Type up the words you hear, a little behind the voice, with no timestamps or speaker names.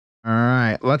All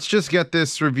right, let's just get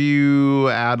this review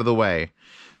out of the way.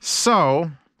 So,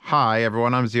 hi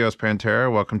everyone, I'm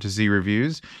Zeospantera. Welcome to Z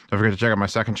Reviews. Don't forget to check out my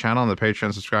second channel and the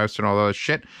Patreon, subscribe to and all that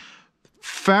shit.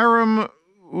 Ferrum,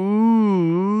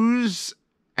 Ooze,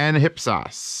 and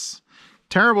Hypsos.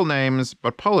 Terrible names,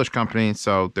 but Polish company,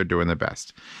 so they're doing their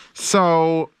best.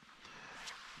 So,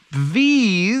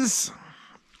 these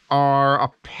are a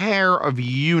pair of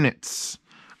units.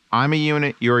 I'm a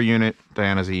unit, you're a unit,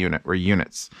 Diana's a unit. We're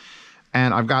units.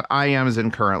 And I've got IMs in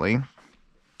currently.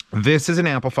 This is an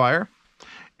amplifier.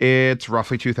 It's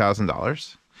roughly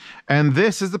 $2,000. And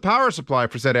this is the power supply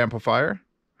for said amplifier.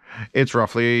 It's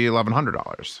roughly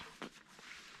 $1,100.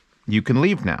 You can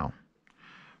leave now.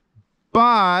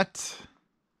 But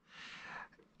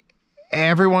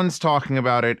everyone's talking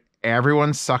about it.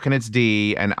 Everyone's sucking its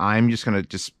D. And I'm just going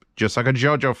to just like a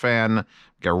JoJo fan,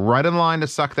 get right in line to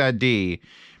suck that D.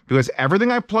 Because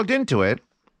everything I plugged into it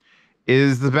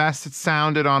is the best it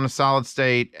sounded on a solid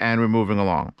state, and we're moving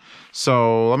along.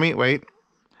 So let me wait.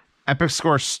 Epic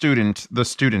Score Student, the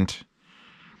student.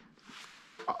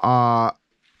 Dunuzens,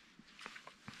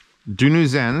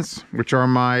 which are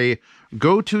my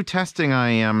go-to testing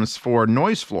IEMs for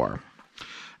noise floor.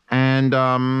 And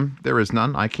there is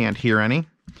none. I can't hear any.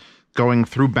 Going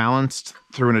through balanced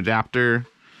through an adapter.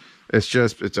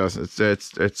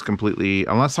 It's completely,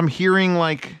 unless I'm hearing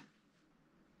like,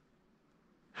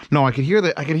 no, I could hear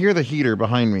the heater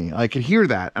behind me. I could hear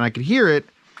that, and I could hear it.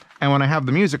 And when I have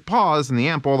the music pause and the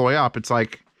amp all the way up, it's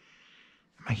like,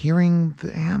 am I hearing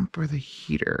the amp or the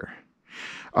heater?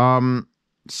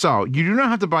 So you do not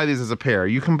have to buy these as a pair.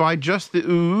 You can buy just the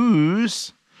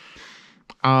Ooze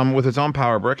with its own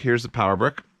power brick. Here's the power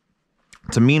brick.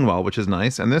 It's a Meanwell, which is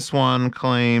nice. And this one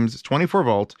claims it's 24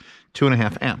 volt,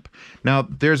 2.5 amp. Now,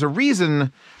 there's a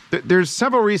reason, there's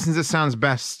several reasons it sounds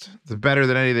best. It's better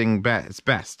than anything. It's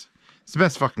best. It's the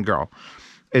best fucking girl.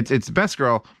 It's the best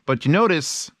girl. But you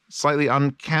notice, slightly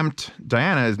unkempt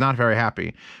Diana is not very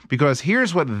happy. Because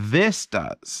here's what this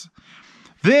does.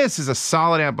 This is a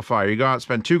solid amplifier. You go out,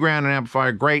 spend $2 grand on an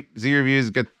amplifier. Great. Z Reviews,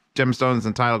 get gemstones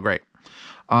and title. Great.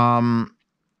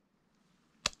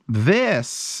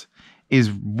 This is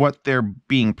what they're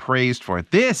being praised for.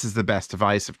 This is the best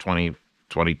device of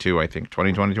 2022, I think,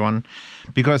 2021,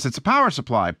 because it's a power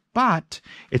supply, but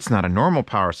it's not a normal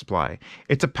power supply.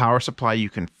 It's a power supply you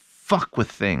can fuck with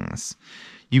things.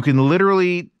 You can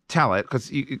literally tell it, because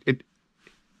this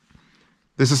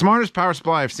is the smartest power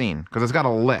supply I've seen, because it's got a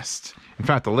list. In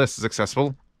fact, the list is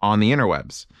accessible on the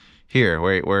interwebs. Here,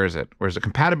 wait, where is it? Where's the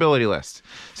compatibility list?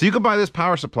 So you can buy this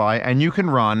power supply, and you can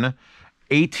run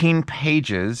 18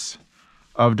 pages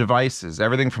of devices,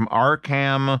 everything from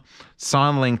RCam,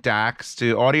 SonLink DACs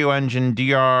to Audio Engine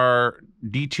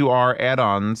D2R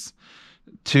add-ons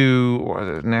to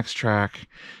the next track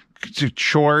to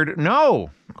Chord. No,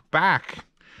 back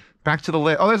to the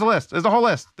list. Oh, there's a list. There's the whole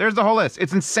list. There's the whole list.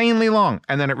 It's insanely long,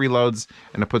 and then it reloads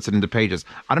and it puts it into pages.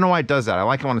 I don't know why it does that. I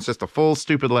like it when it's just a full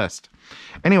stupid list.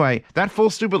 Anyway, that full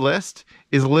stupid list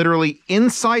is literally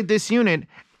inside this unit,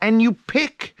 and you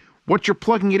pick what you're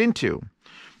plugging it into.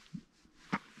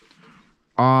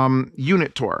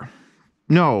 Unit tour.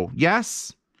 No.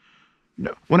 Yes?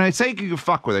 No. When I say you can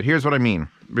fuck with it, here's what I mean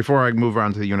before I move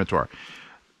around to the unit tour.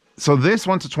 So this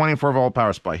one's a 24 volt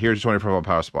power supply. Here's a 24 volt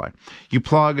power supply. You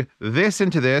plug this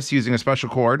into this using a special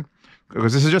cord,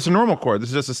 because this is just a normal cord. This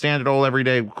is just a standard old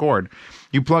everyday cord.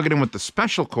 You plug it in with the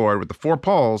special cord with the 4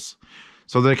 poles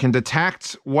so that it can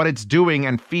detect what it's doing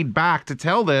and feed back to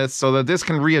tell this so that this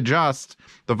can readjust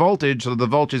the voltage so that the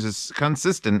voltage is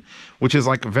consistent, which is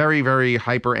like very, very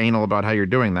hyper anal about how you're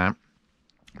doing that.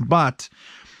 But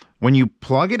when you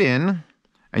plug it in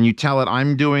and you tell it,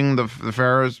 I'm doing the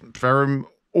Ferrum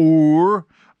OOR,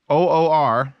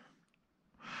 OOR,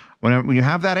 when you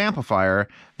have that amplifier,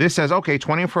 this says, okay,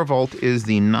 24 volt is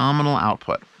the nominal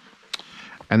output.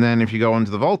 And then if you go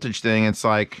into the voltage thing, it's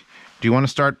like, do you want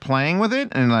to start playing with it?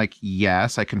 And like,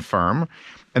 yes, I confirm.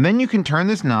 And then you can turn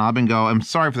this knob and go, I'm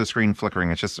sorry for the screen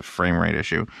flickering, it's just a frame rate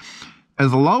issue.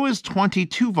 As low as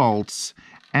 22 volts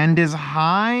and as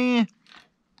high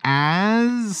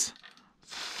as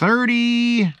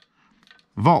 30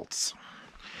 volts.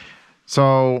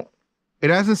 So it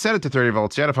hasn't set it to 30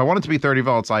 volts yet. If I want it to be 30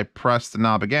 volts, I press the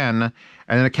knob again, and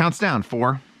then it counts down.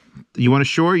 4. You want to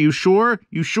sure? You sure?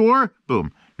 You sure?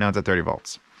 Boom. Now it's at 30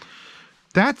 volts.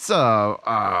 That's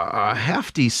a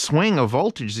hefty swing of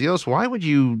voltage, Zeos. Why would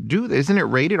you do this? Isn't it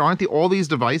rated? Aren't all these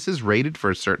devices rated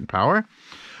for a certain power?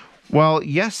 Well,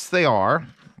 yes, they are.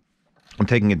 I'm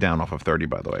taking it down off of 30,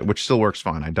 by the way, which still works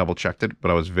fine. I double-checked it,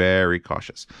 but I was very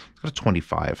cautious. Let's go to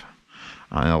 25.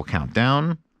 And it'll count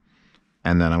down,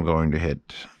 and then I'm going to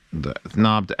hit the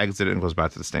knob to exit it and goes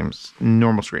back to the same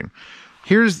normal screen.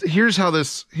 Here's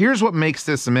what makes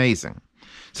this amazing.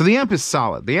 So the amp is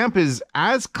solid. The amp is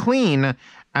as clean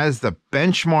as the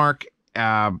benchmark,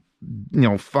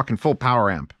 fucking full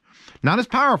power amp. Not as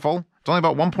powerful. It's only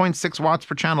about 1.6 watts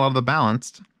per channel out of the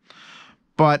balanced,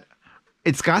 but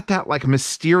it's got that like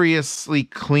mysteriously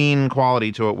clean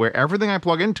quality to it where everything I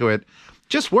plug into it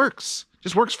just works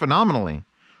phenomenally,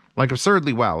 like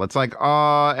absurdly well. It's like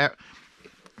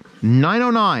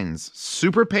 909s,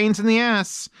 super pains in the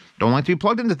ass. Don't like to be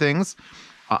plugged into things.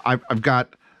 I've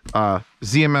got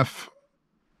ZMF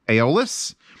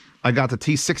Aeolus. I got the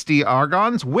T60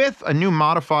 Argons with a new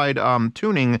modified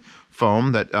tuning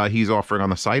foam that he's offering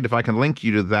on the site. If I can link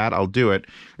you to that, I'll do it.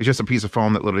 It's just a piece of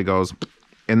foam that literally goes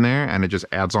in there and it just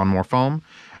adds on more foam.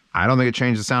 I don't think it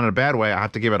changes the sound in a bad way. I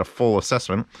have to give it a full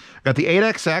assessment. Got the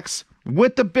 8XX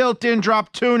with the built-in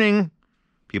drop tuning.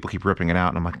 People keep ripping it out,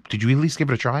 and I'm like, did you at least give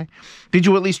it a try? Did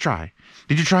you at least try?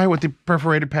 Did you try it with the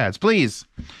perforated pads? Please.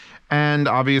 And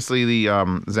obviously the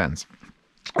Zens.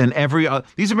 And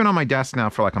these have been on my desk now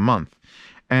for like a month.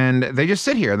 And they just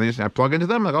sit here, and I plug into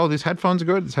them, like, oh, these headphones are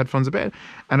good, these headphones are bad.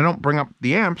 And I don't bring up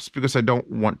the amps because I don't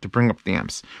want to bring up the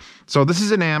amps. So this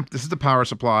is an amp, this is the power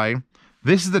supply.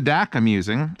 This is the DAC I'm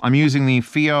using. I'm using the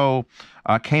FIO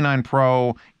K9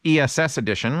 Pro ESS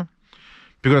edition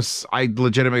because I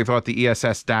legitimately thought the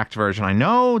ESS DAC'd version. I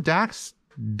know DACs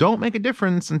don't make a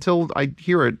difference until I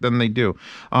hear it, then they do.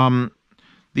 The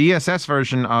ESS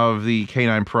version of the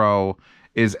K9 Pro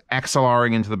is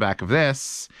XLRing into the back of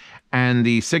this, and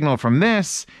the signal from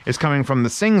this is coming from the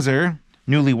Singzer,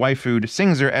 newly waifued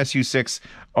Singzer SU6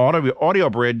 audio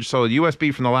bridge. So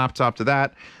USB from the laptop to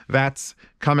that. That's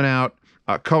coming out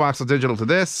coaxial digital to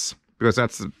this, because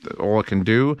that's all it can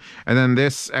do. And then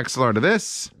this XLR to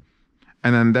this.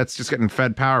 And then that's just getting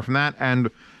fed power from that.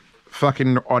 And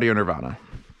fucking audio nirvana.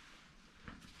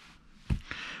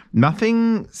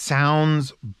 Nothing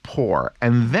sounds poor.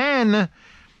 And then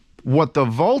what the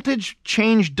voltage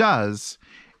change does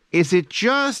is it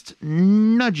just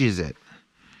nudges it.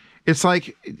 It's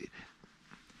like,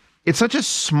 it's such a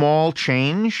small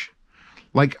change.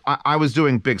 Like I was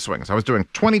doing big swings. I was doing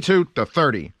 22 to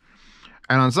 30.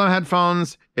 And on some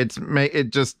headphones, it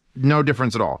just no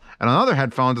difference at all. And on other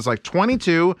headphones, it's like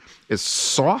 22 is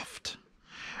soft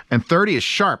and 30 is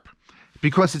sharp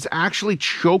because it's actually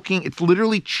choking. It's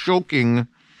literally choking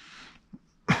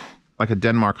like a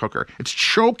Denmark hooker. It's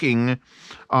choking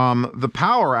the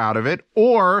power out of it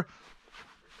or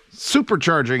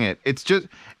supercharging it. It's just,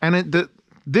 and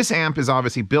this amp is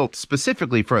obviously built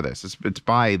specifically for this. It's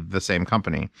by the same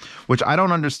company, which I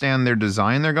don't understand their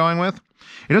design they're going with.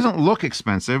 It doesn't look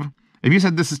expensive. If you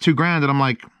said this is $2,000, and I'm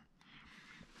like,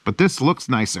 but this looks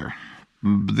nicer.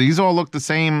 These all look the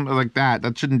same like that.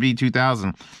 That shouldn't be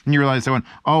 $2,000. And you realize they went,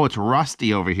 oh, it's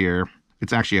rusty over here.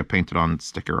 It's actually a painted on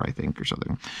sticker, I think, or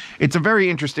something. It's a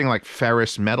very interesting, like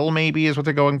ferrous metal, maybe, is what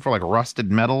they're going for, like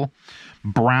rusted metal,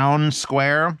 brown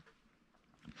square.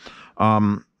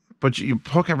 But you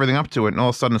hook everything up to it, and all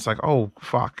of a sudden it's like, oh,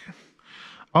 fuck.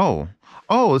 Oh,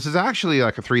 this is actually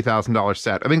like a $3,000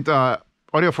 set. I think the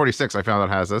Audio 46 I found out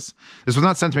has this. This was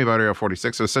not sent to me by Audio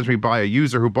 46. It was sent to me by a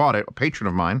user who bought it, a patron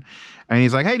of mine. And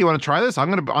he's like, hey, do you want to try this? I'm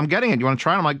getting it. You want to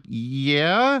try it? I'm like,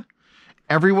 yeah.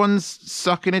 Everyone's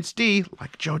sucking its D,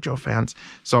 like JoJo fans.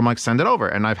 So I'm like, send it over.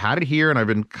 And I've had it here, and I've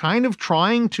been kind of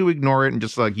trying to ignore it and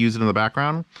just like use it in the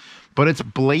background. But it's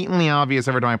blatantly obvious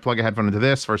every time I plug a headphone into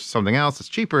this versus something else. It's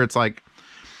cheaper. It's like,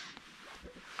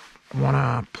 I want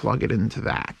to plug it into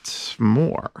that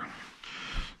more.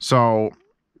 So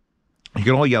you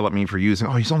can all yell at me for using,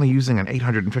 oh, he's only using an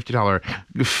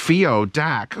 $850 FIO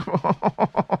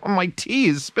DAC. My tea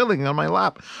is spilling on my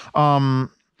lap.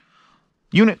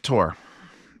 Unit tour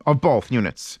of both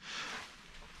units.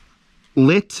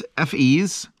 Lit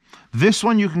FEs. This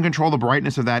one, you can control the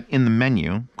brightness of that in the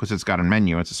menu, because it's got a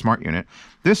menu. It's a smart unit.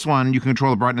 This one, you can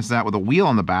control the brightness of that with a wheel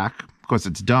on the back, because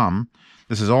it's dumb.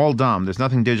 This is all dumb. There's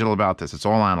nothing digital about this. It's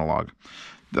all analog.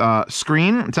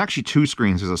 Screen, it's actually two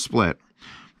screens. There's a split.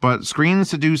 But screens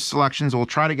to do selections. We'll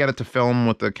try to get it to film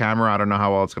with the camera. I don't know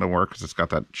how well it's going to work, because it's got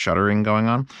that shuttering going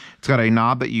on. It's got a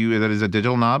knob that is a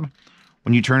digital knob.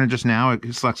 When you turn it just now,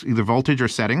 it selects either voltage or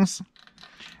settings.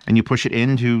 And you push it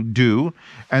in to do.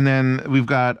 And then we've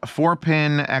got a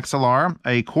 4-pin XLR,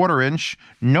 a 1/4 inch,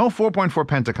 no 4.4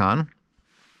 Pentacon.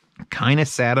 Kind of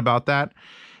sad about that.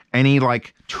 Any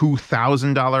like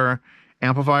 $2,000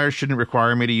 amplifiers shouldn't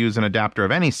require me to use an adapter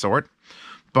of any sort.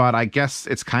 But I guess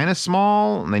it's kind of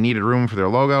small, and they needed room for their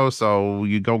logo, so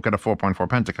you go get a 4.4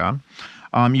 Pentacon.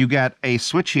 You get a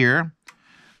switch here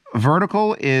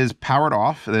Vertical is powered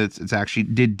off. It's actually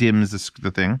dims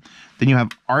the thing. Then you have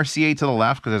RCA to the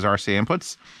left because there's RCA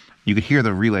inputs. You could hear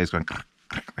the relays going,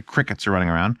 like crickets are running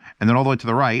around. And then all the way to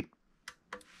the right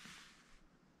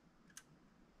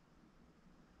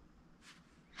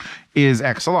is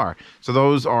XLR. So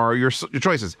those are your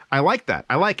choices. I like that.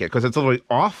 I like it because it's literally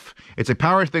off. It's a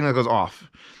power thing that goes off.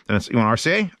 Then it's, you want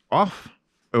RCA? Off.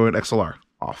 Or an XLR?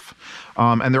 Off.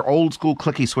 And they're old school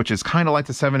clicky switches, kind of like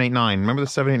the 789. Remember the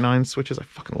 789 switches? I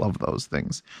fucking love those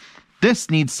things. This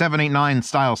needs 789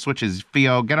 style switches.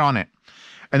 Theo, get on it.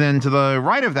 And then to the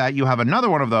right of that, you have another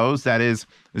one of those that is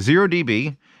 0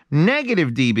 dB, negative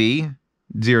dB,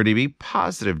 0 dB,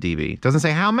 positive dB. Doesn't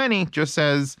say how many, just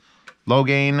says low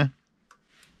gain,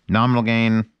 nominal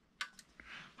gain,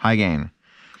 high gain.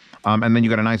 And then you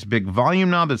got a nice big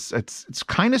volume knob. It's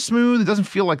kind of smooth. It doesn't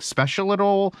feel like special at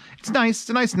all. It's nice. It's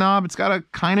a nice knob. It's got a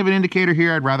kind of an indicator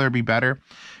here. I'd rather it be better.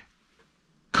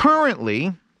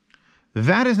 Currently,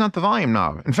 that is not the volume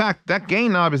knob. In fact, that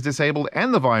gain knob is disabled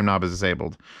and the volume knob is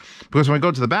disabled. Because when we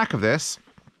go to the back of this,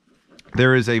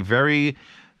 there is a very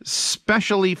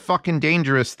specially fucking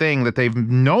dangerous thing that they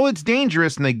know it's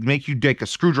dangerous and they make you take a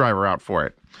screwdriver out for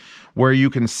it, where you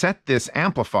can set this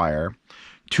amplifier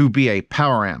to be a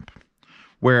power amp,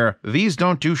 where these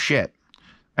don't do shit.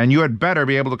 And you had better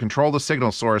be able to control the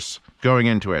signal source going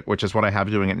into it, which is what I have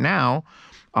doing it now,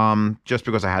 just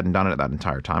because I hadn't done it that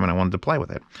entire time and I wanted to play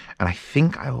with it. And I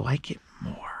think I like it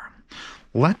more.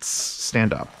 Let's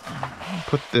stand up.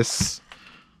 Put this...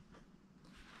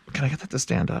 Can I get that to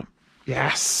stand up?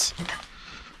 Yes.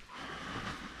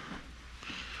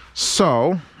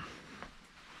 So,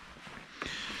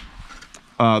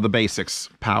 the basics.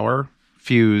 Power,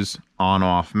 fuse,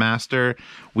 on-off, master.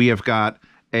 We have got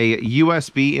a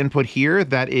USB input here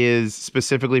that is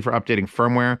specifically for updating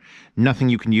firmware. Nothing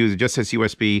you can use. It just says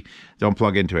USB. Don't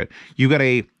plug into it. You got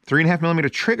a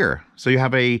 3.5mm trigger. So you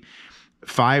have a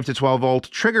 5 to 12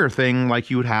 volt trigger thing like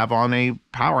you would have on a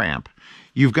power amp.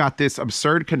 You've got this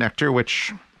absurd connector,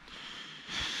 which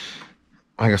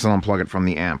I guess I'll unplug it from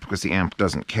the amp because the amp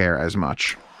doesn't care as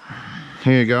much.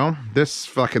 Here you go. This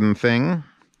fucking thing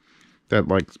that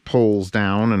like pulls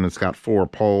down and it's got 4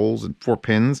 poles and 4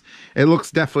 pins. It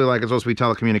looks definitely like it's supposed to be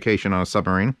telecommunication on a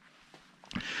submarine.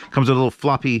 Comes with a little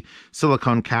floppy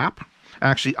silicone cap.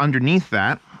 Actually, underneath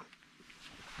that,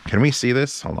 can we see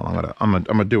this? Hold on, I'm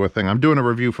gonna do a thing. I'm doing a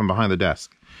review from behind the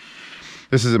desk.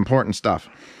 This is important stuff.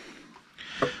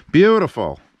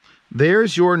 Beautiful.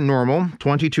 There's your normal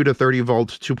 22 to 30 volt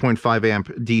 2.5 amp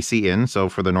DC in, so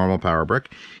for the normal power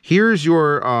brick. Here's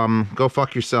your go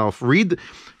fuck yourself. Read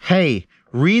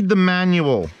the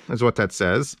manual is what that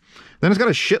says. Then it's got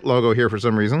a shit logo here for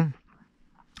some reason.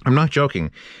 I'm not joking.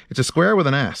 It's a square with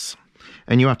an S.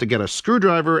 And you have to get a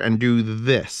screwdriver and do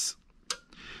this.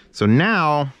 So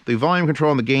now the volume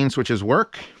control and the gain switches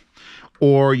work.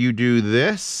 Or you do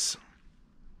this.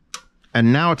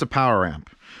 And now it's a power amp,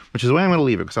 which is the way I'm going to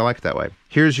leave it because I like it that way.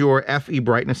 Here's your FE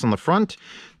brightness on the front.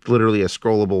 It's literally a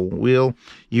scrollable wheel.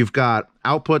 You've got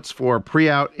outputs for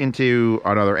pre-out into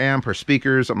another amp or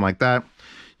speakers, something like that.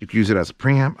 You can use it as a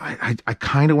preamp. I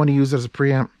kind of want to use it as a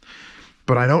preamp,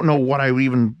 but I don't know what I would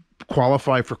even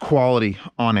qualify for quality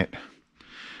on it.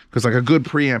 Because like a good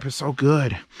preamp is so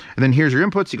good. And then here's your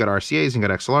inputs. You got RCAs, you got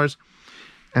XLRs.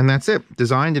 And that's it.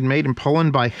 Designed and made in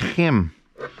Poland by HIM.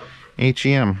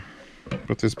 H-E-M.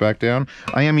 Put this back down.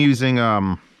 I am using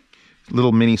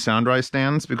little mini sound dry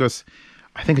stands because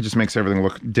I think it just makes everything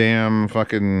look damn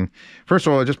fucking... First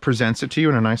of all, it just presents it to you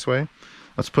in a nice way.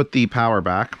 Let's put the power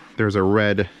back. There's a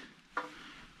red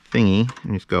thingy.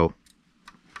 And you just go...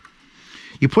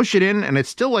 You push it in and it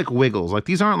still like wiggles. Like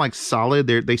these aren't like solid.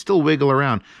 They still wiggle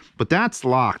around. But that's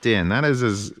locked in. That is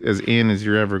as in as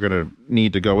you're ever going to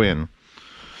need to go in.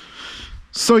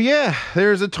 So yeah,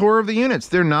 there's a tour of the units.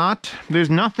 There's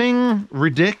nothing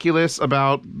ridiculous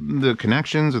about the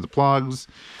connections or the plugs.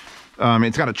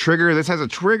 It's got a trigger. This has a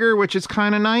trigger, which is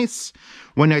kind of nice.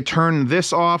 When I turn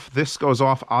this off, this goes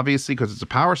off, obviously, because it's a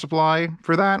power supply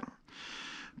for that.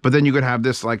 But then you could have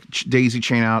this like daisy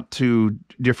chain out to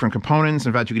different components.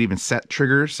 In fact, you could even set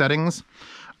trigger settings.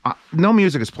 No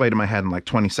music is played in my head in like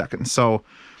 20 seconds. So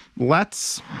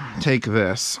let's take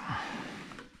this.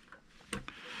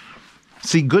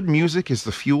 See, good music is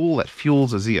the fuel that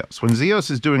fuels a Zeos. When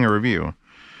Zeos is doing a review,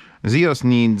 Zeos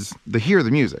needs to hear the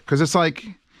music. Because it's like,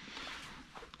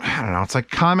 I don't know, it's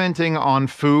like commenting on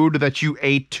food that you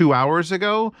ate 2 hours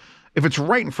ago. If it's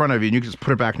right in front of you and you can just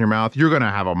put it back in your mouth, you're going to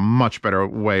have a much better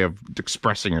way of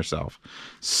expressing yourself.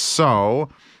 So,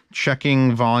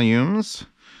 checking volumes.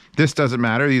 This doesn't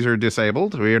matter. These are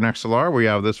disabled. We have an XLR. We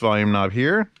have this volume knob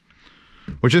here.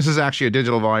 which this is actually a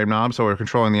digital volume knob, so we're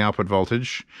controlling the output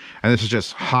voltage. And this is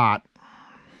just hot.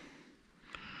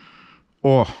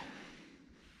 Oh,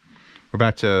 we're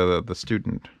back to the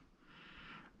student.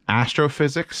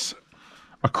 Astrophysics,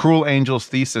 A Cruel Angel's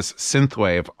Thesis,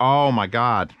 Synthwave. Oh my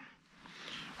God.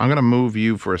 I'm going to move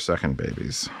you for a second,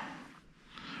 babies.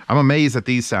 I'm amazed that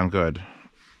these sound good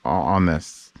on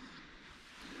this.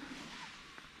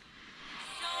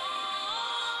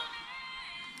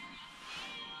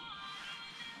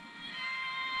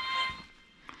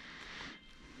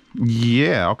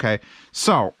 Yeah, okay.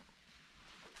 So,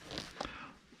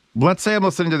 let's say I'm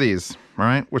listening to these,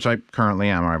 right? Which I currently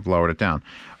am, or I've lowered it down.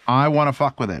 I want to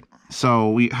fuck with it. So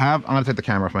we have, I'm going to take the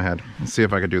camera off my head and see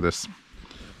if I could do this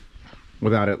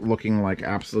without it looking like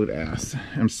absolute ass.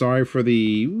 I'm sorry for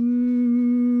the,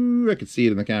 I could see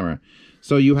it in the camera.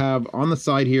 So you have on the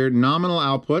side here, nominal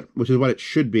output, which is what it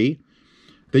should be.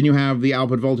 Then you have the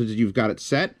output voltage that you've got it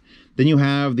set. Then you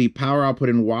have the power output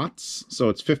in watts. So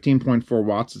it's 15.4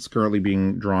 watts. It's currently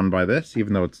being drawn by this,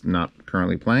 even though it's not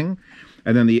currently playing.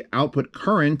 And then the output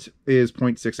current is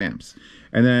 0.6 amps.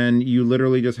 And then you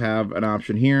literally just have an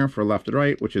option here for left and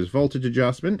right, which is voltage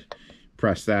adjustment.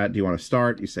 Press that. Do you want to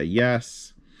start? You say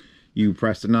yes. You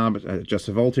press the knob, adjust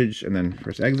the voltage, and then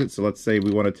press exit. So let's say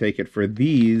we want to take it for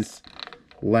these.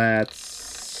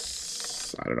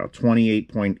 Let's, I don't know,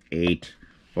 28.8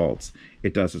 volts.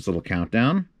 It does its little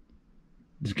countdown.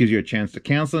 This gives you a chance to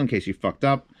cancel in case you fucked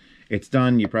up. It's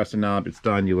done. You press the knob. It's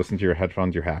done. You listen to your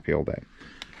headphones. You're happy all day.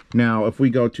 Now, if we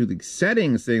go to the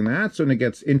settings thing, that's when it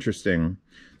gets interesting.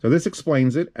 So this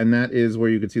explains it, and that is where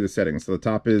you can see the settings. So the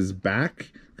top is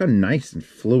back. Look how nice and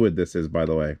fluid this is, by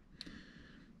the way.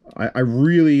 I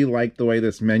really like the way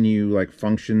this menu like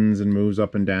functions and moves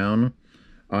up and down.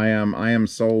 I am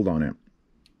sold on it.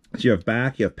 So you have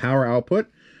back, you have power output,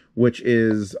 which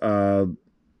is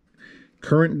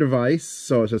current device.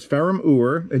 So it says Ferrum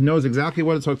OOR. It knows exactly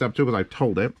what it's hooked up to because I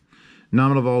told it.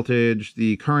 Nominal voltage,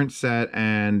 the current set,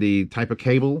 and the type of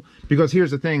cable. Because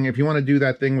here's the thing, if you want to do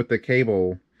that thing with the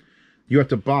cable, you have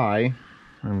to buy,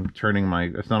 I'm turning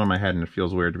my, it's not on my head and it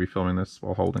feels weird to be filming this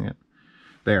while holding it.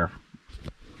 There.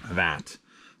 That.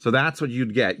 So that's what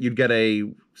you'd get. You'd get a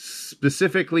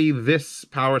specifically this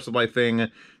power supply thing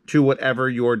to whatever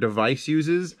your device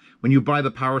uses. When you buy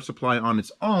the power supply on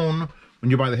its own, when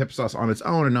you buy the Hypsos on its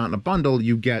own and not in a bundle,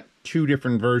 you get two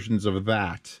different versions of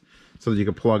that. So that you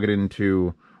can plug it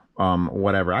into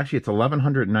whatever. Actually, it's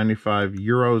 1,195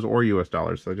 euros or US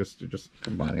dollars. So just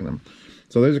combining them.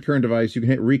 So there's a current device. You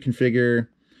can hit reconfigure.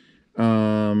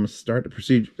 Start the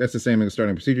procedure. That's the same as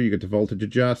starting procedure. You get to voltage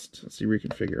adjust. Let's see,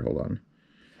 reconfigure. Hold on.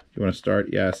 You want to start?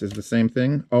 Yes. Is the same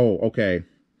thing? Oh, okay.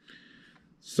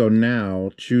 So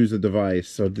now choose a device.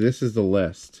 So this is the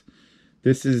list.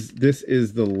 This is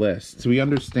the list. So we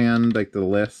understand like the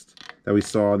list that we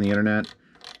saw on the internet.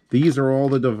 These are all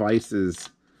the devices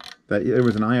that there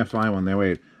was an IFI one there.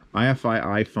 Wait, IFI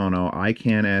iPhone,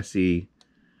 iCan SE,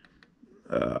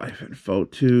 iPhone Photo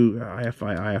 2,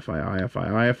 IFI,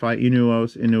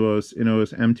 Inuos,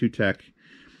 M2 Tech.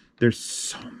 There's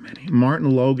so many.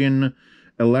 Martin Logan,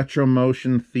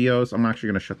 Electromotion, Theos. I'm actually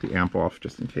going to shut the amp off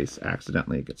just in case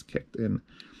accidentally it gets kicked in.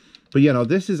 But you know,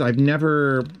 this is, I've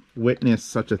never witnessed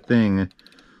such a thing.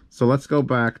 So let's go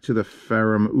back to the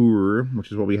Ferrum OOR, which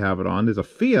is what we have it on. There's a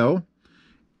FIO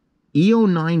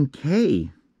EO9K.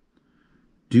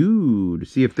 Dude,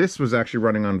 see if this was actually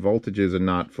running on voltages and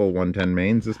not full 110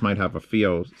 mains, this might have a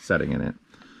FIO setting in it.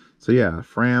 So yeah,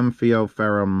 FRAM, FIO,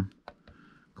 Ferrum.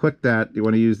 Click that. You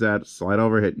want to use that, slide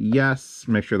over, hit yes,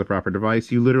 make sure the proper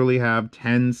device. You literally have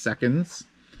 10 seconds.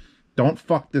 Don't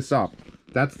fuck this up.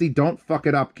 That's the don't fuck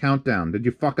it up countdown. Did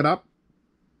you fuck it up?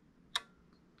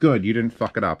 Good, you didn't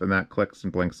fuck it up, and that clicks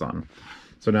and blinks on.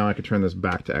 So now I can turn this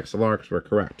back to XLR because we're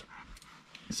correct.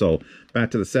 So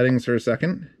back to the settings for a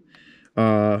second.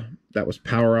 That was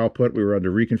power output. We were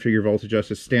under reconfigure voltage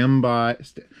adjust. Standby,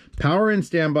 power and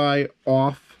standby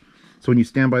off. So when you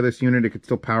stand by this unit, it could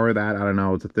still power that. I don't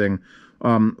know, it's a thing.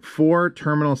 4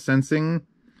 terminal sensing,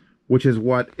 which is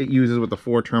what it uses with the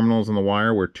 4 terminals on the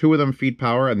wire, where 2 of them feed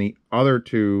power and the other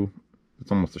 2,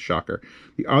 it's almost a shocker.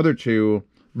 The other 2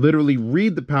 literally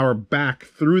read the power back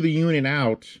through the unit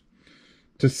out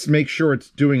to make sure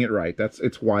it's doing it right.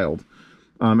 It's wild.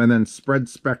 And then spread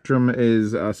spectrum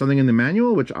is something in the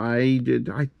manual, which I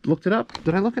looked it up.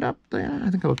 Did I look it up? Yeah, I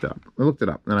think I looked it up. I looked it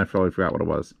up, and I probably forgot what it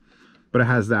was. But it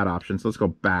has that option, so let's go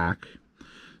back.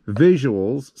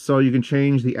 Visuals, so you can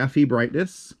change the FE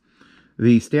brightness,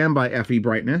 the standby FE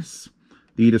brightness,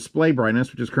 the display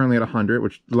brightness, which is currently at 100,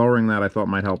 which lowering that I thought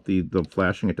might help the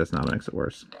flashing. It does not, it makes it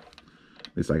worse.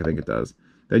 At least I think it does.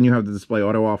 Then you have the display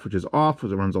auto off, which is off,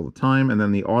 because it runs all the time. And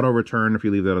then the auto return, if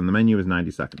you leave that on the menu, is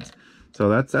 90 seconds. So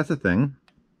that's a thing.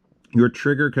 Your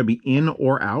trigger could be in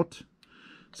or out.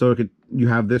 So you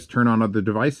have this turn on other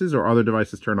devices, or other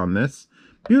devices turn on this.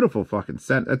 Beautiful fucking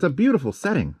set. That's a beautiful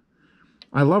setting.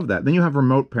 I love that. Then you have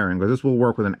remote pairing, because this will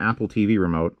work with an Apple TV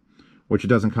remote, which it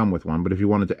doesn't come with one. But if you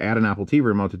wanted to add an Apple TV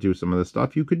remote to do some of this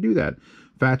stuff, you could do that.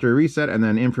 Factory reset, and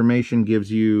then information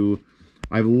gives you...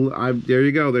 there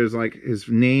you go. There's like his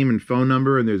name and phone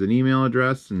number, and there's an email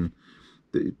address, and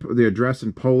the address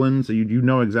in Poland, so you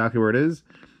know exactly where it is.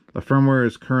 The firmware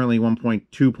is currently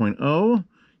 1.2.0.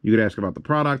 You could ask about the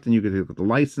product, and you could look at the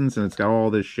license, and it's got all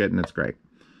this shit, and it's great.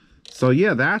 So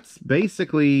yeah, that's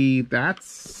basically,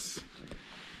 that's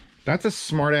a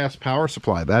smart-ass power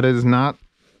supply. That is not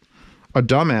a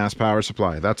dumb-ass power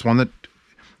supply. That's one that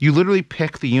you literally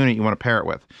pick the unit you want to pair it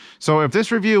with. So if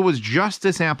this review was just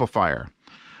this amplifier,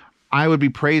 I would be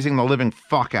praising the living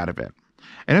fuck out of it.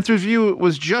 And if the review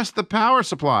was just the power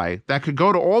supply that could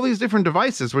go to all these different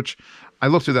devices, which I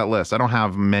looked through that list, I don't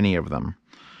have many of them.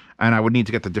 And I would need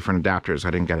to get the different adapters.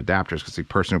 I didn't get adapters because the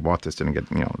person who bought this didn't get,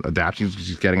 adapters.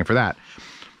 He's getting it for that.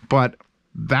 But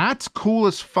that's cool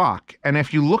as fuck. And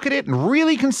if you look at it and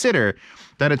really consider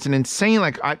that it's an insane,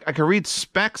 like I could read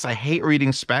specs. I hate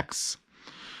reading specs.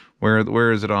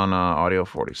 Where is it on Audio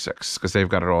 46? Because they've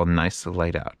got it all nicely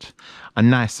laid out.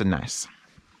 Nice.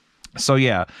 So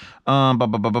yeah,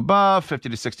 50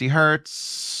 to 60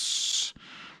 hertz,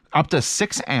 up to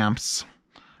 6 amps,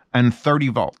 and 30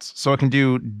 volts. So it can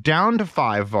do down to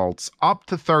 5 volts, up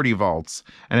to 30 volts,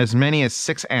 and as many as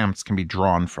 6 amps can be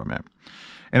drawn from it.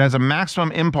 It has a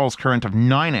maximum impulse current of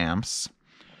 9 amps,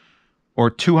 or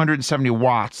 270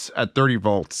 watts at 30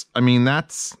 volts. I mean,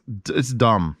 it's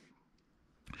dumb.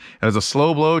 It has a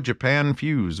slow blow Japan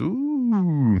fuse.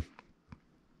 Ooh.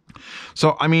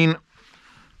 So, I mean,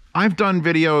 I've done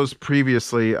videos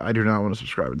previously. I do not want to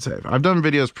subscribe and save. I've done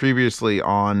videos previously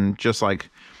on just like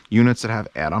units that have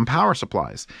add-on power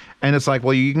supplies. And it's like,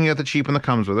 well, you can get the cheap one that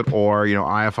comes with it, or,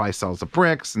 HIFI sells the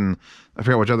bricks, and I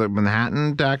forget which other,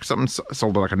 Manhattan Deck, something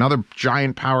sold like another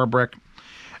giant power brick.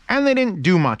 And they didn't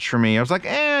do much for me. I was like,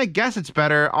 I guess it's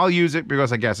better. I'll use it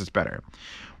because I guess it's better.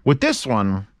 With this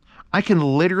one, I can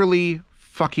literally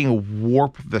fucking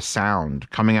warp the sound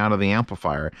coming out of the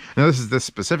amplifier. Now, this is this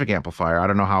specific amplifier. I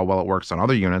don't know how well it works on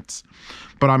other units,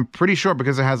 but I'm pretty sure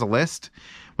because it has a list,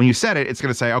 when you set it, it's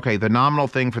going to say, okay, the nominal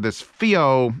thing for this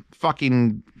FIO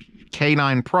fucking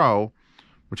K9 Pro,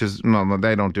 which is, no,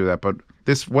 they don't do that, but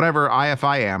this whatever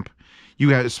HIFI amp,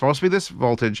 it's supposed to be this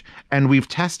voltage, and we've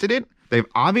tested it. They've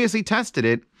obviously tested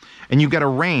it, and you get a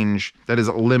range that is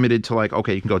limited to like,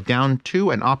 okay, you can go down 2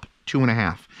 and up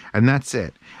 2.5, and that's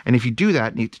it. And if you do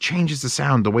that, it changes the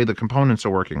sound the way the components are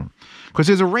working. Because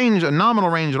there's a nominal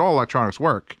range that all electronics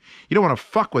work. You don't want to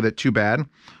fuck with it too bad,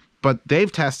 but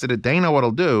they've tested it, they know what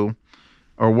it'll do,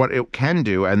 or what it can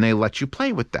do, and they let you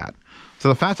play with that. So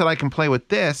the fact that I can play with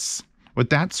this, with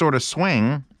that sort of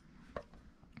swing,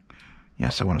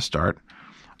 yes, I want to start.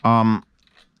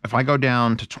 If I go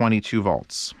down to 22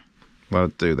 volts,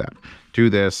 let's do that. Do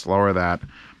this, lower that,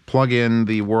 plug in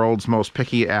the world's most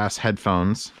picky-ass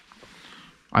headphones.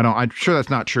 I'm sure that's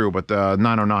not true, but the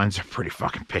 909s are pretty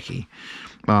fucking picky.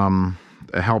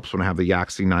 It helps when I have the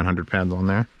Yaxi 900 pens on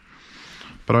there.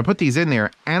 But I put these in there,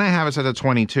 and I have it set to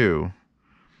 22,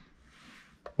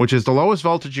 which is the lowest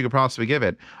voltage you could possibly give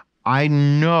it. I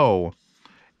know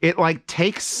it, like,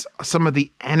 takes some of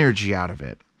the energy out of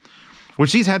it,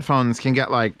 which these headphones can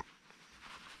get, like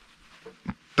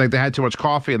they had too much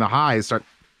coffee, and the highs start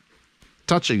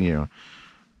touching you.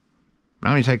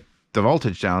 Now you take the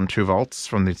voltage down 2 volts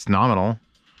from its nominal,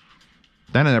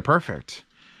 then they're perfect.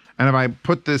 And if I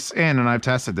put this in, and I've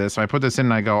tested this, so I put this in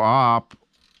and I go up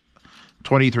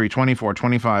 23, 24,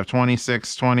 25,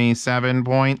 26,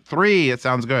 27.3. It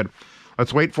sounds good.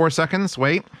 Let's wait 4 seconds.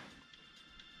 Wait.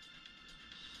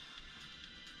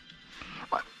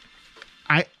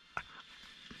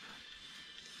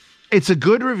 It's a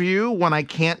good review when I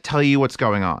can't tell you what's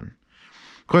going on.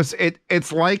 Because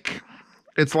it's like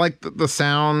the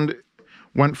sound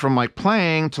went from like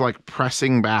playing to like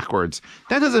pressing backwards.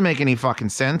 That doesn't make any fucking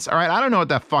sense. All right, I don't know what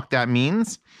the fuck that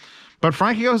means. But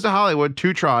Frankie Goes to Hollywood,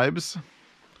 2 Tribes.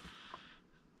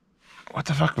 What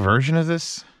the fuck version is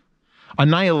this?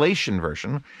 Annihilation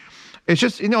version. It's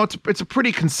just, it's a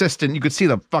pretty consistent, you could see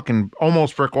the fucking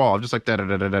almost brick wall, just like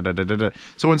da-da-da-da-da-da-da-da.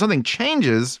 So when something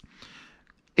changes,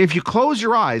 if you close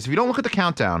your eyes, if you don't look at the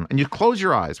countdown, and you close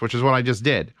your eyes, which is what I just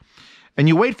did, and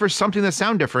you wait for something to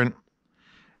sound different,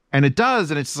 and it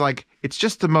does, and it's like, it's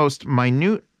just the most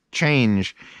minute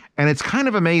change, and it's kind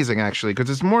of amazing, actually, because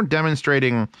it's more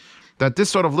demonstrating that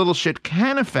this sort of little shit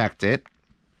can affect it.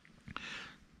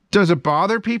 Does it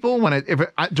bother people when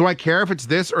do I care if it's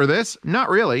this or this? Not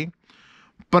really.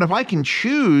 But if I can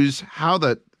choose how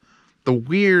the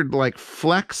weird like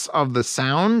flex of the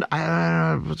sound, I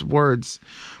don't know what's words.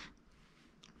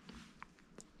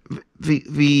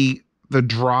 The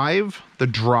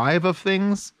drive of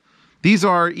things. These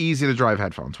are easy to drive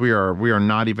headphones. We are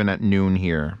not even at noon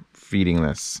here feeding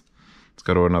this. Let's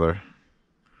go to another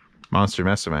Monster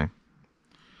Mesame.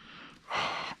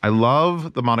 I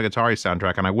love the Monogatari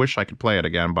soundtrack, and I wish I could play it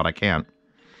again, but I can't.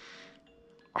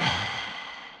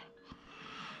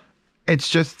 It's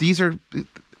just, these are,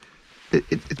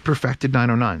 it's perfected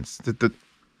 909s.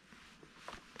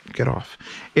 Get off.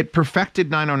 It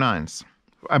perfected 909s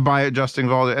by adjusting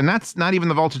voltage, and that's not even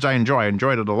the voltage I enjoy. I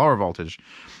enjoy it at a lower voltage,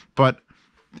 but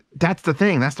that's the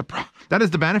thing. That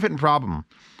is the benefit and problem.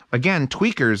 Again,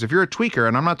 tweakers, if you're a tweaker,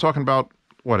 and I'm not talking about,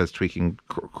 what is tweaking?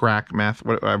 Crack, meth,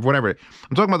 whatever.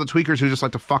 I'm talking about the tweakers who just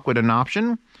like to fuck with an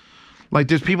option. Like,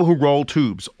 there's people who roll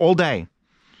tubes all day.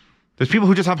 There's people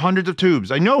who just have hundreds of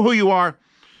tubes. I know who you are.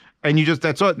 And you just,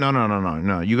 that's it. No.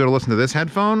 You got to listen to this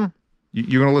headphone.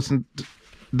 You're going to listen to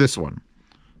this one.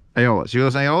 Aeolus. You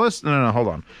listen to Aeolus? No, hold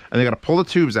on. And they got to pull the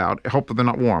tubes out, hope that they're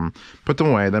not warm, put them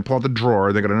away, then pull out the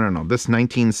drawer. They're going to, no. This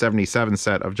 1977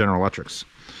 set of General Electrics.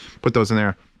 Put those in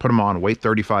there, put them on, wait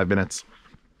 35 minutes.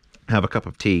 Have a cup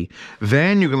of tea,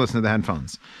 then you can listen to the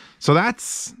headphones. So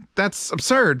that's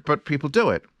absurd, but people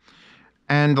do it.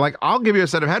 And like, I'll give you a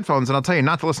set of headphones and I'll tell you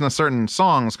not to listen to certain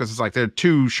songs because it's like they're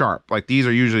too sharp. Like, these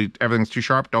are usually, everything's too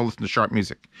sharp. Don't listen to sharp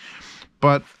music.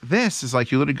 But this is like,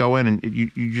 you literally go in and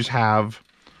you just have,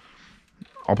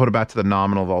 I'll put it back to the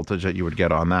nominal voltage that you would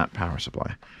get on that power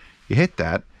supply. You hit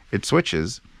that, it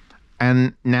switches,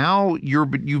 and now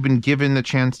you've been given the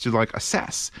chance to like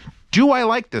assess, do I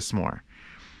like this more?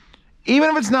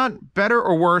 Even if it's not better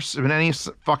or worse in any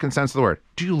fucking sense of the word,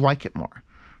 do you like it more?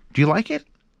 Do you like it?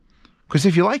 Because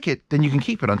if you like it, then you can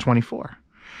keep it on 24.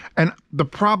 And the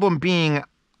problem being,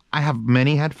 I have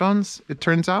many headphones, it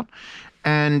turns out,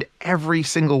 and every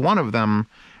single one of them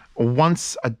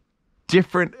wants a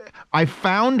different, I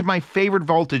found my favorite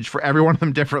voltage for every one of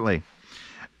them differently.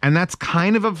 And that's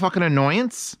kind of a fucking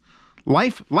annoyance.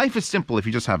 Life is simple if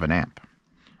you just have an amp.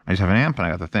 I just have an amp and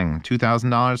I got the thing.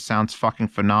 $2,000 sounds fucking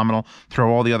phenomenal.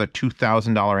 Throw all the other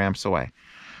 $2,000 amps away.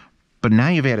 But now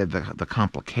you've added the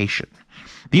complication.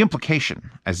 The implication,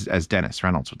 as Dennis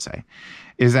Reynolds would say,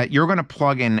 is that you're going to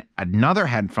plug in another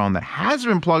headphone that has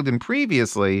been plugged in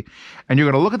previously, and you're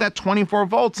going to look at that 24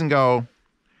 volts and go,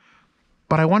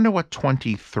 but I wonder what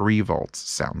 23 volts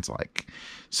sounds like.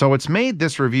 So it's made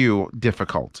this review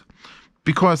difficult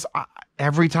because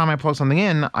every time I plug something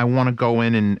in, I want to go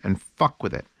in and fuck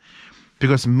with it.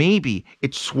 Because maybe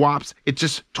it swaps, it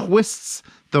just twists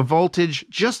the voltage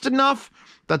just enough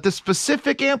that the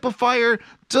specific amplifier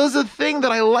does a thing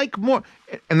that I like more.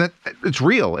 And that it's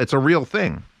real. It's a real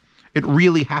thing. It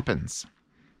really happens.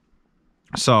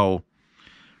 So,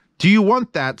 do you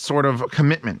want that sort of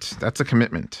commitment? That's a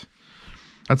commitment.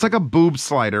 That's like a boob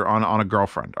slider on a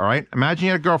girlfriend, all right? Imagine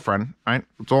you had a girlfriend, all right?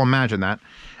 Let's all imagine that.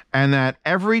 And that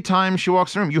every time she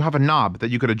walks in the room, you have a knob that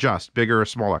you could adjust, bigger or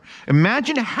smaller.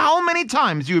 Imagine how many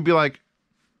times you would be like,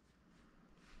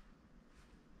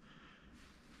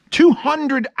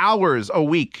 200 hours a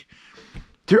week.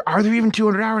 Are there even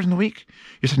 200 hours in the week?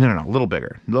 You said, no, a little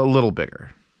bigger, a little bigger.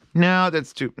 No,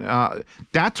 that's too,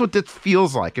 that's what this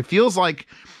feels like. It feels like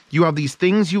you have these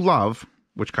things you love,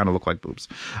 which kind of look like boobs,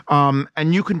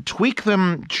 and you can tweak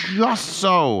them just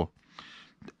so.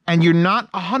 And you're not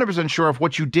 100% sure if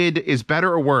what you did is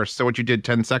better or worse than what you did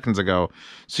 10 seconds ago.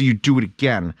 So you do it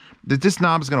again. This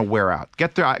knob is going to wear out.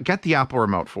 Get the Apple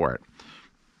remote for it.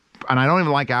 And I don't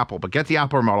even like Apple, but get the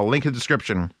Apple remote. I'll link in the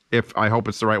description if I hope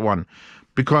it's the right one.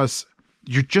 Because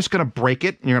you're just going to break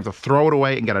it and you're going to have to throw it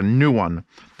away and get a new one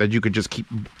that you could just keep.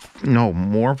 No,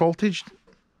 more voltage?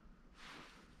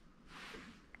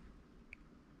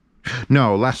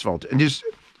 No, less voltage. And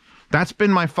that's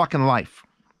been my fucking life.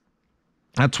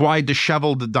 That's why I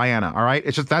disheveled Diana, all right?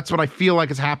 It's just, that's what I feel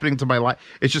like is happening to my life.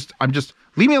 It's just,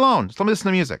 leave me alone. Just let me listen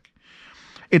to music.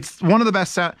 It's one of the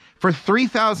best for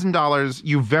 $3,000,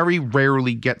 you very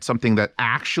rarely get something that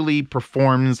actually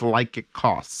performs like it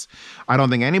costs. I don't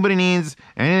think anybody needs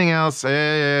anything else.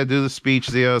 Do the speech,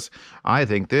 Zeos. I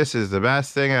think this is the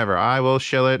best thing ever. I will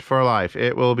shill it for life.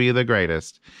 It will be the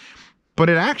greatest. But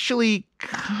it actually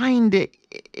kind of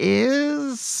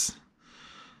is.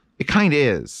 It kind of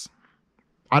is.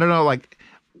 I don't know, like,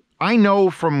 I know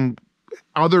from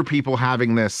other people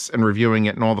having this and reviewing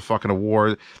it and all the fucking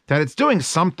awards that it's doing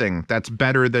something that's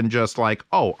better than just like,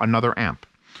 oh, another amp.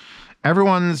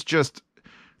 Everyone's just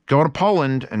go to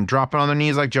Poland and drop it on their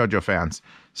knees like JoJo fans.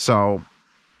 So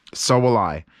will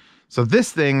I. So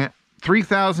this thing,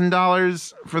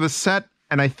 $3,000 for the set,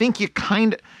 and I think you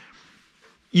could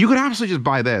absolutely just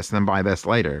buy this and then buy this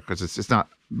later because it's not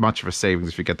much of a savings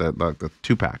if you get the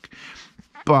 2-pack.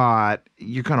 But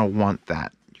you're gonna want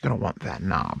that. You're gonna want that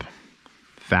knob.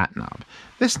 That knob.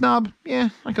 This knob, yeah,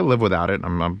 I could live without it.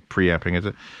 I'm preamping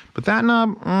it. But that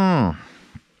knob,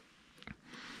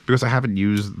 because I haven't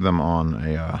used them on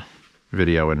a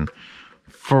video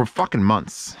for fucking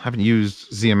months. I haven't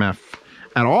used ZMF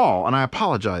at all. And I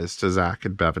apologize to Zach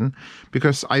and Bevan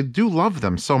because I do love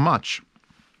them so much.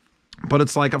 But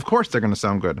it's like, of course they're going to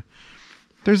sound good.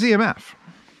 They're ZMF.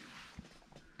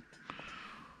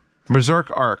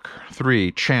 Berserk Arc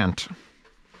 3, Chant.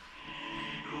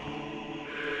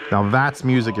 Now that's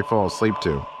music you fall asleep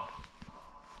to.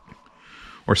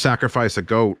 Or Sacrifice a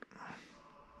Goat.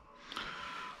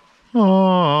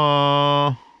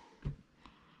 Aww.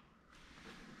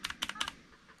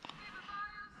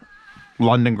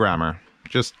 London Grammar.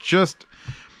 Just.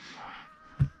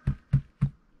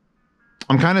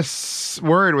 I'm kind of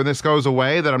worried when this goes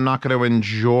away that I'm not going to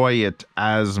enjoy it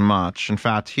as much. In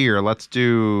fact, here, let's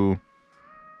do.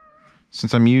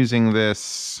 Since I'm using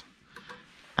this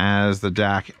as the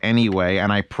DAC anyway,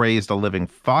 and I praised the living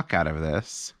fuck out of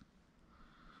this.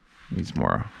 Needs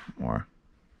more.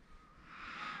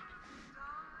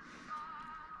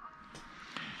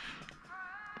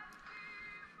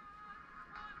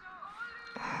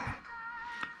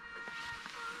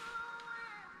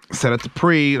 Set it to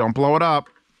pre, don't blow it up.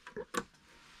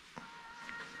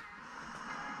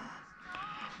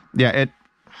 Yeah,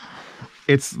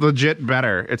 it's legit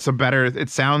better. It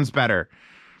sounds better.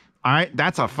 All right,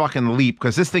 that's a fucking leap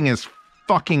because this thing is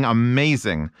fucking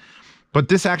amazing. But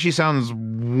this actually sounds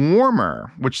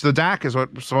warmer, which the DAC is what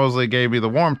supposedly gave me the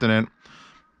warmth in it.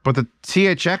 But the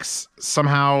THX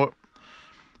somehow,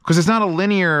 because it's not a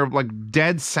linear, like,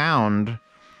 dead sound.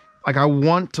 Like, I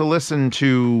want to listen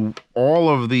to all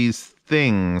of these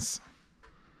things.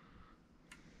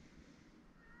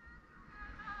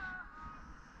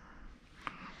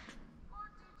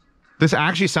 This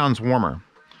actually sounds warmer.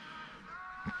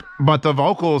 But the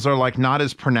vocals are, like, not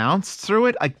as pronounced through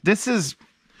it. Like, this is...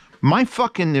 My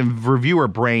fucking reviewer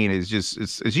brain is just...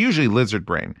 It's usually lizard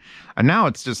brain. And now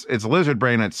it's lizard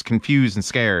brain that's confused and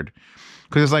scared.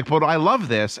 Because it's like, well, I love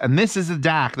this, and this is the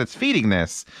DAC that's feeding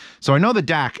this. So I know the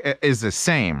DAC is the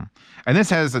same. And this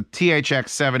has a THX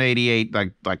 788,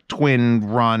 like twin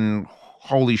run,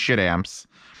 holy shit amps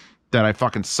that I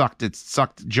fucking sucked. It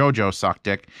sucked, JoJo sucked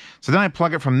dick. So then I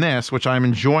plug it from this, which I'm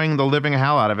enjoying the living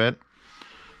hell out of it.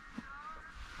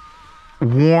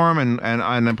 Warm, and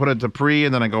I put it to pre,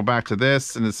 and then I go back to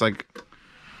this, and it's like...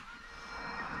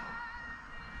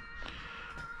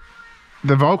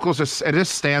 The vocals it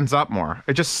just stands up more.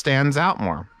 It just stands out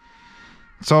more.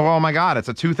 So, oh my God, it's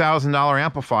a $2,000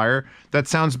 amplifier that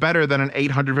sounds better than an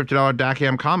 $850 DAC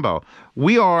amp combo.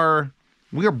 We are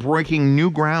breaking new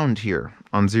ground here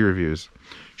on Z Reviews.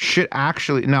 Shit,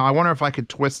 actually, now I wonder if I could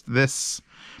twist this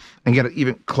and get it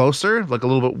even closer, like a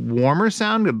little bit warmer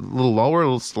sound, a little lower, a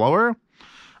little slower.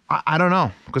 I don't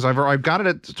know, because I've got it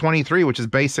at 23, which is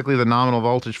basically the nominal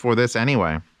voltage for this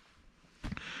anyway.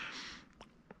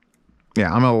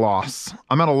 Yeah, I'm at a loss.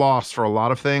 I'm at a loss for a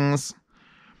lot of things.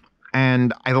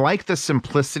 And I like the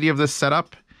simplicity of this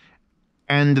setup.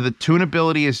 And the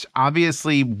tunability is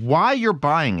obviously why you're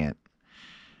buying it.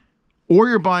 Or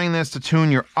you're buying this to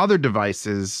tune your other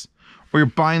devices. Or you're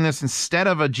buying this instead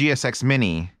of a GSX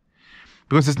Mini.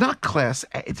 Because it's not Class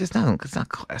A. It's not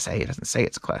Class A. It doesn't say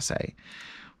it's Class A.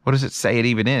 What does it say it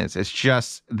even is? It's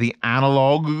just the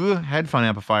analog headphone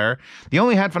amplifier. The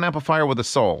only headphone amplifier with a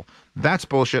soul. That's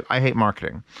bullshit. I hate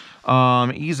marketing.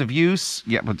 Ease of use.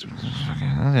 Yeah, but...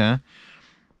 Yeah.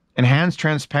 Enhanced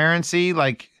transparency.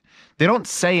 Like, they don't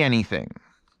say anything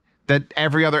that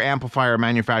every other amplifier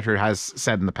manufacturer has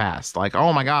said in the past. Like,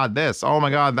 oh my God, this. Oh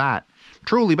my God, that.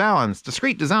 Truly balanced.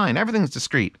 Discrete design. Everything's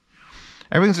discrete.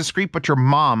 Everything's discrete but your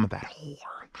mom. That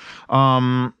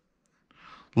whore.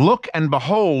 Look and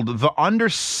behold the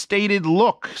understated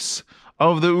looks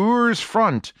of the OOR's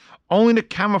front, only to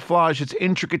camouflage its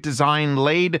intricate design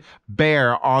laid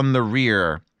bare on the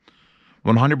rear.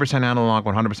 100% analog,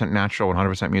 100% natural,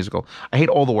 100% musical. I hate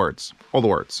all the words. All the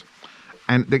words.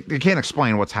 And they can't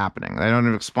explain what's happening. They don't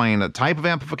even explain the type of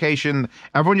amplification.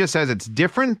 Everyone just says it's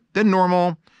different than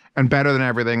normal and better than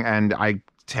everything. And I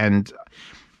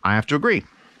have to agree.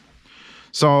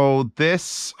 So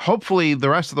this, hopefully the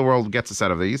rest of the world gets a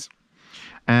set of these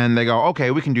and they go, okay,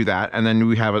 we can do that. And then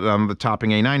we have the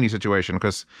Topping A90 situation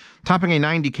because Topping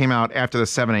A90 came out after the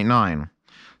 789.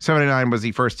 79 was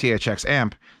the first THX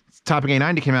amp. Topic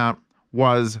A90 came out,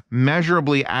 was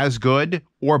measurably as good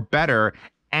or better,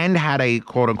 and had a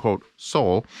quote-unquote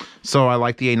soul, so I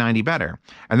like the A90 better.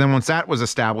 And then once that was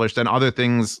established, then other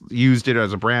things used it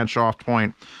as a branch-off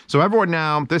point. So everyone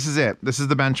now, this is it. This is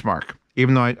the benchmark.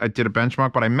 Even though I did a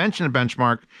benchmark, but I mentioned a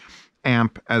benchmark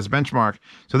amp as benchmark.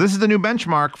 So this is the new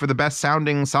benchmark for the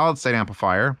best-sounding solid-state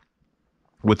amplifier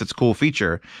with its cool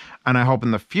feature. And I hope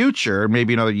in the future,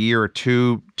 maybe another year or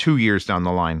 2 years down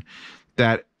the line,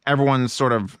 that everyone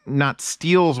sort of not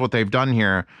steals what they've done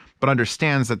here, but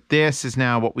understands that this is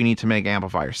now what we need to make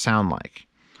amplifiers sound like.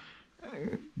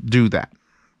 Do that,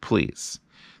 please.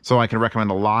 So I can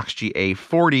recommend a Lox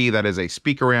GA40 that is a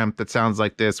speaker amp that sounds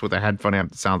like this, with a headphone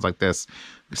amp that sounds like this.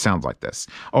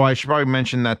 Oh, I should probably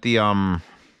mention that the yeah,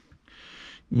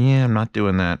 I'm not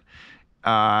doing that.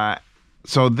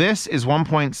 So this is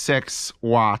 1.6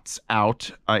 watts out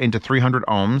into 300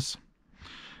 ohms,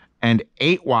 and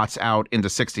 8 watts out into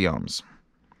 60 ohms.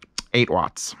 8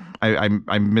 watts.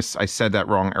 I said that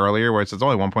wrong earlier, where it says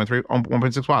only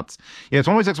 1.6 watts. Yeah, it's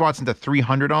 1.6 watts into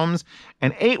 300 ohms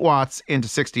and 8 watts into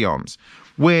 60 ohms,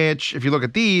 which, if you look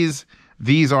at these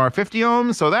are 50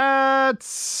 ohms, so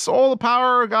that's all the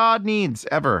power God needs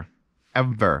ever.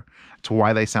 That's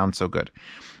why they sound so good.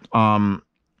 And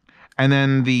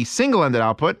then the single-ended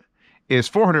output is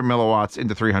 400 milliwatts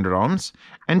into 300 ohms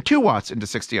and 2 watts into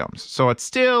 60 ohms. So it's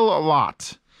still a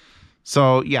lot.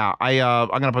 So yeah, I'm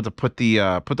gonna put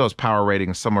those power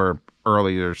ratings somewhere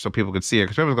earlier so people could see it,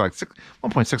 because people go like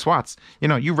 1.6 watts. You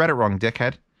know, you read it wrong,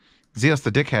 dickhead. Zeus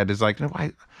the dickhead is like,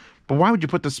 why? But why would you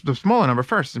put the smaller number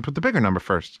first and put the bigger number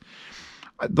first?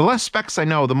 The less specs I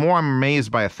know, the more I'm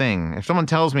amazed by a thing. If someone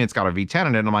tells me it's got a V10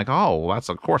 in it, I'm like, oh, well,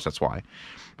 of course that's why.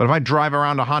 But if I drive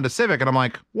around a Honda Civic and I'm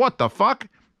like, what the fuck?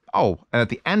 Oh, and at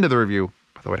the end of the review,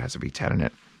 by the way, it has a V10 in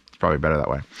it. Probably better that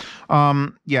way.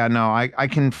 Yeah, no, I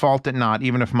can fault it not,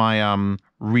 even if my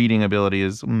reading ability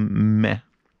is meh.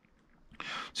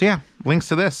 So yeah, links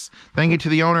to this. Thank you to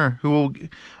the owner, who will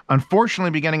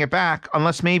unfortunately be getting it back,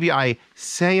 unless maybe I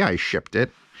say I shipped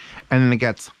it and then it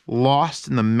gets lost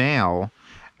in the mail,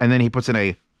 and then he puts in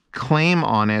a claim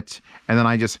on it, and then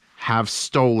I just have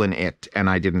stolen it and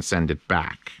I didn't send it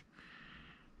back.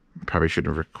 Probably should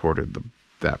have recorded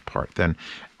that part then.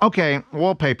 Okay,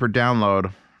 wallpaper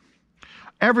download.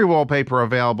 Every wallpaper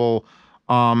available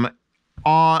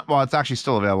well, it's actually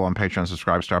still available on Patreon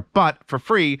Subscribestar, but for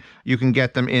free, you can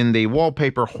get them in the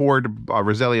Wallpaper Horde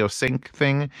Rosalio Sync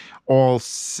thing, all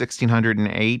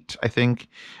 1608, I think,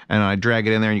 and I drag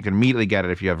it in there, and you can immediately get it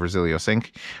if you have Rosalio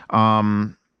Sync.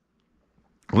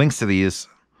 Links to these,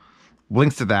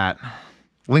 links to that,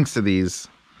 links to these.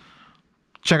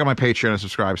 Check out my Patreon and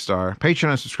Subscribestar. Patreon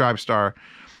and Subscribestar.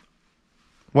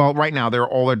 Well, right now,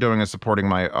 all they're doing is supporting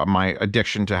my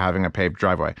addiction to having a paved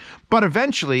driveway. But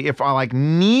eventually, if I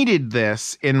needed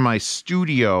this in my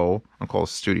studio, I'll call it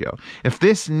studio. If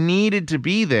this needed to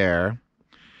be there,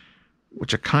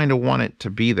 which I kind of want it to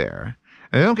be there,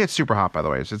 and they don't get super hot, by the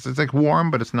way. It's like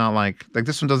warm, but it's not like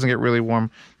this one doesn't get really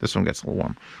warm. This one gets a little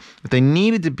warm. If they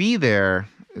needed to be there,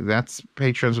 that's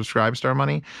Patreon Subscribestar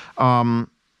money.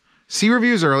 See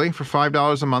reviews early for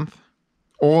 $5 a month.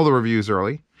 All the reviews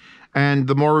early. And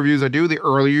the more reviews I do, the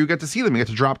earlier you get to see them. You get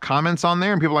to drop comments on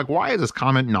there, and people are like, why is this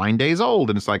comment 9 days old?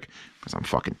 And it's like, because I'm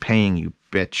fucking paying you,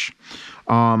 bitch.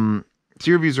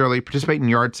 See reviews early, participate in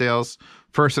yard sales.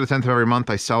 1st to the 10th of every month,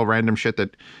 I sell random shit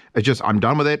that it's just, I'm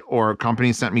done with it, or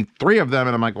companies sent me 3 of them,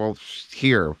 and I'm like, well,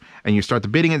 here. And you start the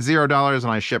bidding at $0, and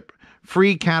I ship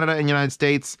free Canada and United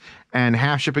States, and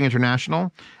half shipping international.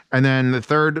 And then the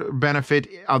third benefit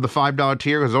of the $5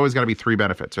 tier, because there's always got to be 3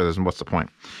 benefits, or what's the point,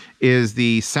 is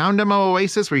the Sound Demo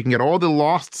Oasis, where you can get all the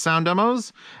lost sound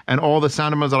demos and all the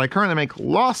sound demos that I currently make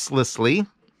losslessly.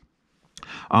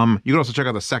 You can also check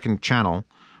out the second channel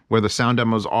where the sound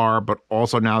demos are, but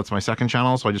also now it's my second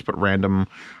channel, so I just put random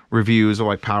reviews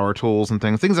of power tools and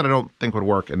things that I don't think would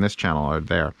work in this channel are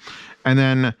there. And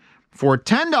then for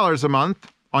 $10 a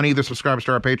month, on either Subscribestar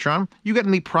or Patreon, you get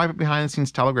in the private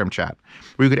behind-the-scenes Telegram chat,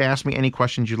 where you could ask me any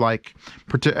questions you like,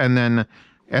 and then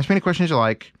ask me any questions you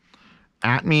like,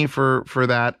 at me for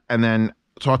that, and then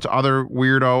talk to other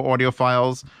weirdo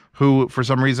audiophiles who, for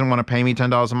some reason, want to pay me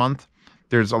 $10 a month.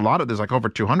 There's over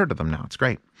 200 of them now. It's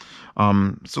great.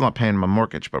 Still not paying my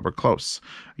mortgage, but we're close.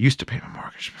 I used to pay my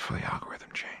mortgage before the algorithm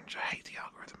changed. I hate the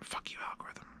algorithm. Fuck you,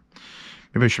 algorithm.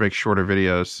 Maybe I should make shorter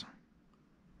videos.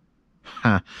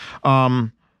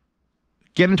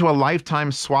 Get into a lifetime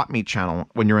swap meet channel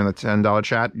when you're in the $10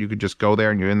 chat. You could just go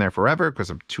there and you're in there forever because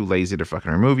I'm too lazy to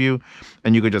fucking remove you.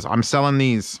 And you could just, I'm selling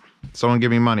these. Someone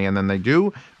give me money. And then they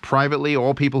do privately,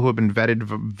 all people who have been vetted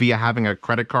via having a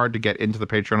credit card to get into the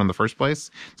Patreon in the first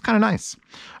place. It's kind of nice.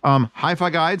 Hi-Fi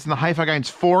Guides and the Hi-Fi Guides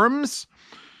forums.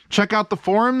 Check out the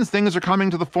forums. Things are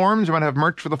coming to the forums. We might have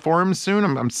merch for the forums soon.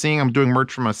 I'm doing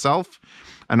merch for myself,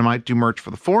 and I might do merch for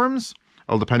the forums.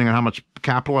 Well, depending on how much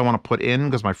capital I want to put in,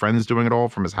 because my friend's doing it all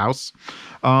from his house.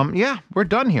 Yeah, we're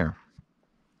done here.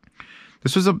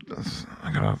 This was I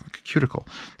got a cuticle.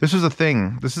 This was a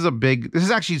thing. This is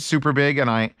actually super big, and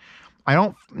I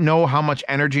don't know how much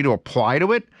energy to apply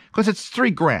to it, because it's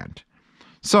 $3,000.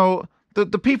 So the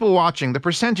people watching, the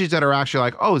percentage that are actually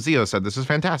like, oh, Zeo said this is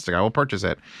fantastic, I will purchase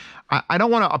it. I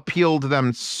don't want to appeal to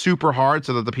them super hard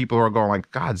so that the people who are going like,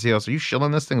 God, Zeo, so you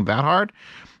shilling this thing that hard?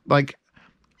 Like,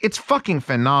 it's fucking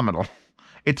phenomenal.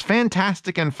 It's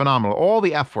fantastic and phenomenal. All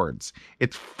the F words.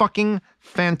 It's fucking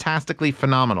fantastically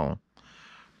phenomenal.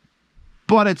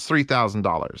 But it's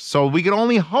 $3,000. So we can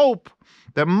only hope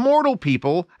that mortal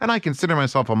people, and I consider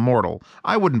myself a mortal,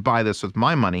 I wouldn't buy this with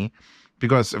my money,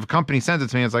 because if a company sends it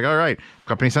to me, it's like, all right,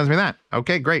 company sends me that.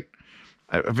 Okay, great.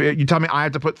 If you tell me I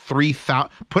have to put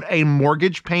put a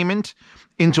mortgage payment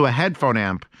into a headphone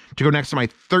amp to go next to my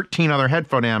 13 other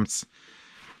headphone amps.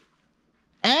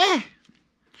 I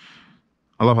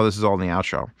love how this is all in the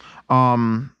outro.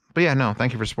 But yeah, no,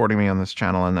 thank you for supporting me on this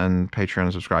channel and Patreon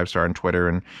and Subscribestar and Twitter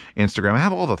and Instagram. I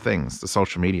have all the things, the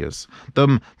social medias,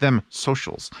 them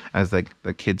socials, as the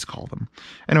kids call them.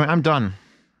 Anyway, I'm done.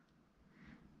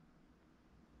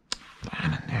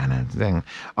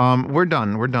 We're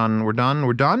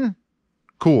done.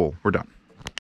 Cool, we're done.